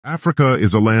Africa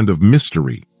is a land of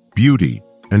mystery, beauty,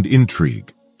 and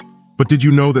intrigue. But did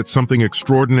you know that something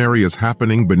extraordinary is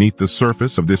happening beneath the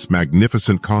surface of this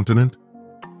magnificent continent?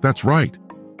 That's right.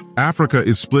 Africa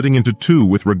is splitting into two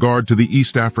with regard to the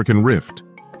East African Rift,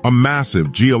 a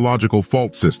massive geological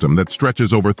fault system that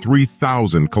stretches over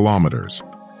 3,000 kilometers.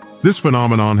 This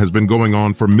phenomenon has been going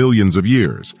on for millions of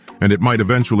years, and it might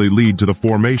eventually lead to the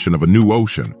formation of a new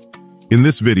ocean. In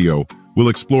this video, we'll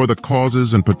explore the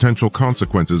causes and potential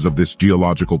consequences of this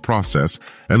geological process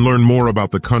and learn more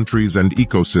about the countries and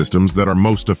ecosystems that are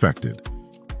most affected.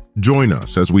 Join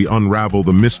us as we unravel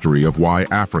the mystery of why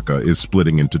Africa is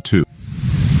splitting into two.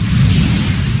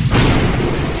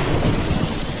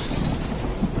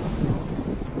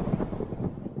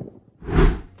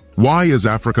 Why is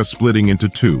Africa splitting into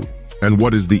two, and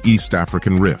what is the East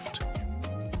African Rift?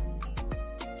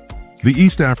 The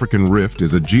East African Rift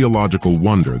is a geological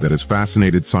wonder that has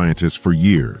fascinated scientists for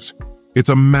years. It's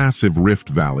a massive rift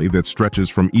valley that stretches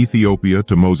from Ethiopia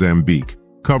to Mozambique,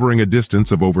 covering a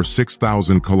distance of over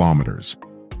 6,000 kilometers.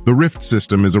 The rift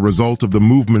system is a result of the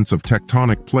movements of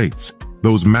tectonic plates,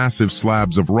 those massive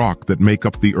slabs of rock that make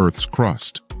up the Earth's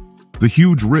crust. The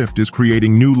huge rift is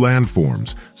creating new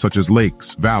landforms, such as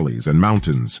lakes, valleys, and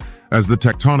mountains, as the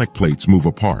tectonic plates move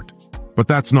apart. But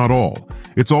that's not all.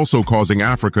 It's also causing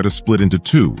Africa to split into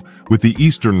two, with the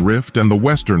Eastern Rift and the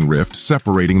Western Rift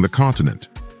separating the continent.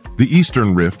 The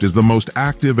Eastern Rift is the most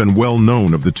active and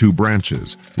well-known of the two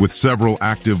branches, with several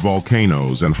active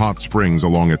volcanoes and hot springs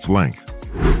along its length.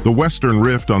 The Western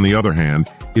Rift, on the other hand,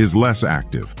 is less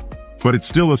active, but it's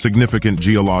still a significant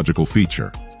geological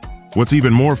feature. What's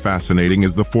even more fascinating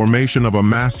is the formation of a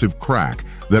massive crack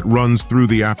that runs through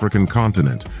the African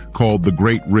continent, called the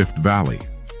Great Rift Valley.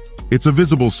 It's a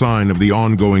visible sign of the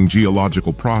ongoing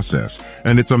geological process,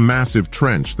 and it's a massive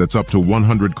trench that's up to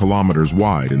 100 kilometers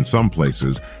wide in some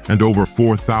places and over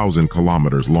 4,000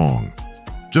 kilometers long.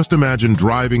 Just imagine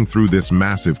driving through this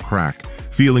massive crack,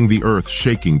 feeling the earth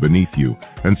shaking beneath you,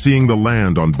 and seeing the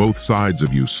land on both sides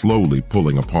of you slowly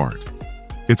pulling apart.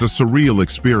 It's a surreal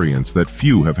experience that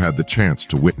few have had the chance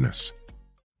to witness.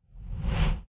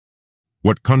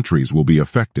 What countries will be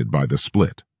affected by the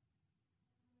split?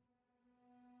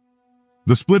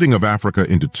 The splitting of Africa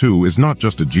into two is not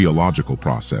just a geological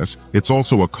process, it's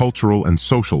also a cultural and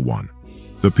social one.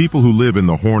 The people who live in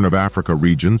the Horn of Africa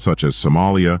region, such as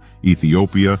Somalia,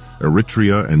 Ethiopia,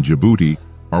 Eritrea, and Djibouti,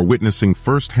 are witnessing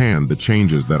firsthand the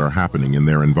changes that are happening in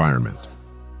their environment.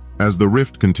 As the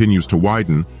rift continues to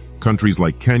widen, countries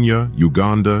like Kenya,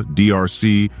 Uganda,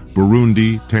 DRC,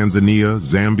 Burundi, Tanzania,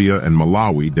 Zambia, and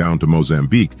Malawi down to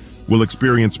Mozambique will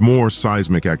experience more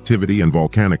seismic activity and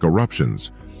volcanic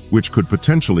eruptions, which could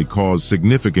potentially cause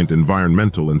significant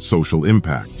environmental and social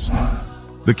impacts.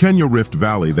 The Kenya Rift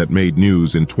Valley that made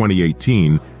news in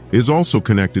 2018 is also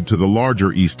connected to the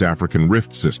larger East African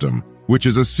Rift System, which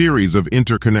is a series of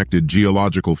interconnected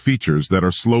geological features that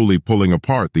are slowly pulling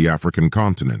apart the African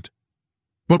continent.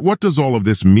 But what does all of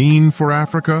this mean for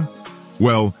Africa?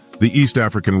 Well, the East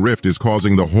African Rift is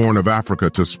causing the Horn of Africa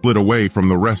to split away from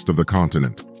the rest of the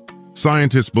continent.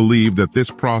 Scientists believe that this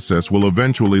process will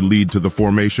eventually lead to the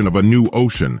formation of a new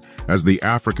ocean as the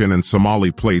African and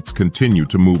Somali plates continue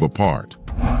to move apart.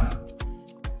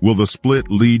 Will the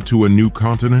split lead to a new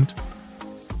continent?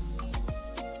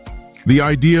 The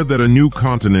idea that a new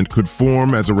continent could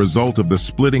form as a result of the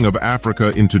splitting of Africa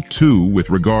into two with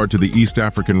regard to the East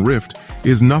African Rift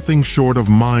is nothing short of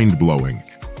mind-blowing.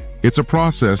 It's a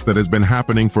process that has been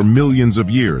happening for millions of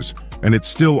years, and it's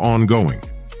still ongoing.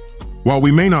 While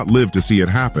we may not live to see it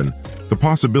happen, the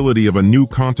possibility of a new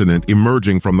continent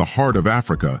emerging from the heart of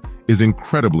Africa is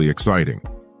incredibly exciting.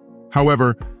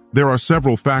 However, there are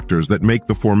several factors that make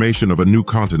the formation of a new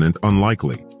continent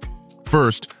unlikely.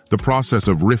 First, the process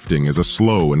of rifting is a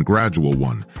slow and gradual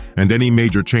one, and any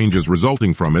major changes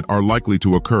resulting from it are likely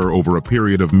to occur over a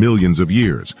period of millions of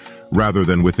years, rather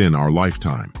than within our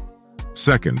lifetime.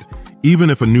 Second, even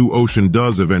if a new ocean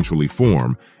does eventually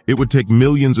form, it would take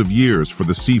millions of years for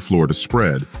the seafloor to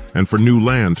spread and for new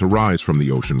land to rise from the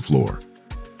ocean floor.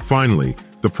 Finally,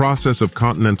 the process of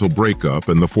continental breakup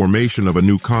and the formation of a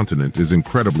new continent is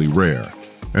incredibly rare,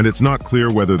 and it's not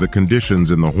clear whether the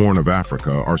conditions in the Horn of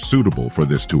Africa are suitable for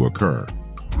this to occur.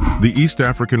 The East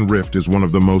African Rift is one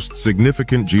of the most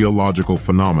significant geological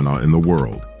phenomena in the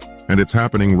world, and it's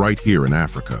happening right here in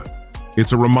Africa.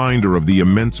 It's a reminder of the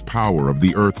immense power of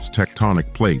the Earth's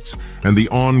tectonic plates and the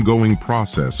ongoing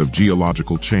process of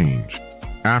geological change.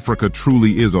 Africa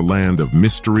truly is a land of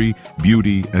mystery,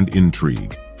 beauty, and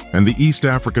intrigue, and the East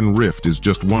African Rift is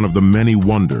just one of the many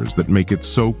wonders that make it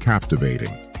so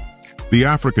captivating. The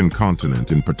African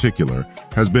continent, in particular,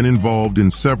 has been involved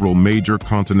in several major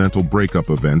continental breakup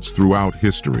events throughout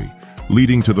history,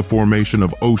 leading to the formation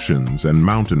of oceans and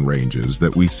mountain ranges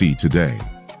that we see today.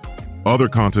 Other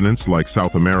continents, like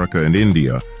South America and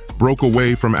India, broke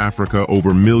away from Africa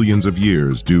over millions of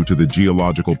years due to the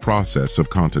geological process of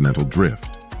continental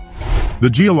drift. The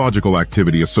geological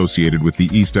activity associated with the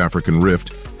East African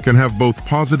Rift can have both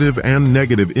positive and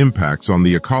negative impacts on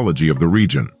the ecology of the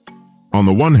region. On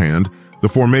the one hand, the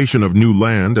formation of new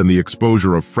land and the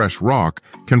exposure of fresh rock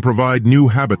can provide new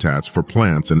habitats for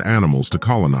plants and animals to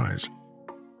colonize.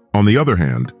 On the other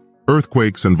hand,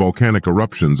 earthquakes and volcanic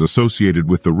eruptions associated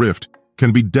with the rift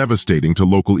can be devastating to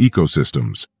local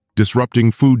ecosystems,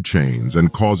 disrupting food chains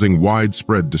and causing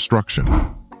widespread destruction.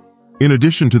 In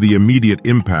addition to the immediate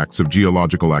impacts of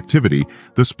geological activity,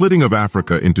 the splitting of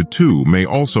Africa into two may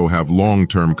also have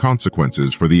long-term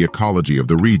consequences for the ecology of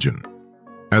the region.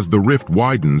 As the rift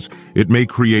widens, it may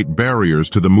create barriers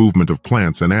to the movement of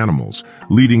plants and animals,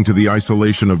 leading to the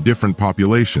isolation of different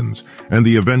populations and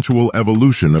the eventual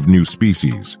evolution of new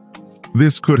species.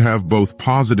 This could have both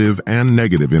positive and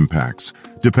negative impacts,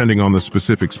 depending on the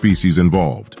specific species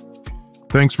involved.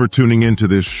 Thanks for tuning in to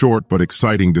this short but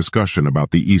exciting discussion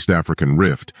about the East African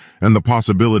Rift and the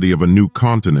possibility of a new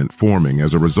continent forming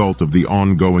as a result of the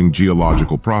ongoing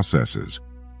geological processes.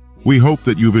 We hope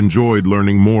that you've enjoyed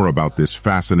learning more about this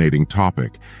fascinating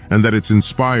topic and that it's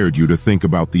inspired you to think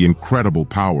about the incredible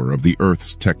power of the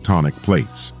Earth's tectonic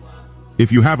plates.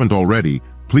 If you haven't already,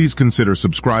 please consider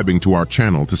subscribing to our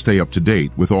channel to stay up to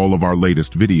date with all of our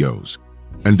latest videos.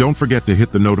 And don't forget to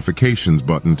hit the notifications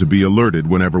button to be alerted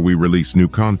whenever we release new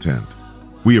content.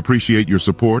 We appreciate your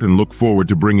support and look forward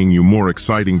to bringing you more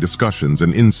exciting discussions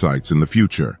and insights in the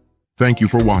future. Thank you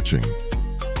for watching.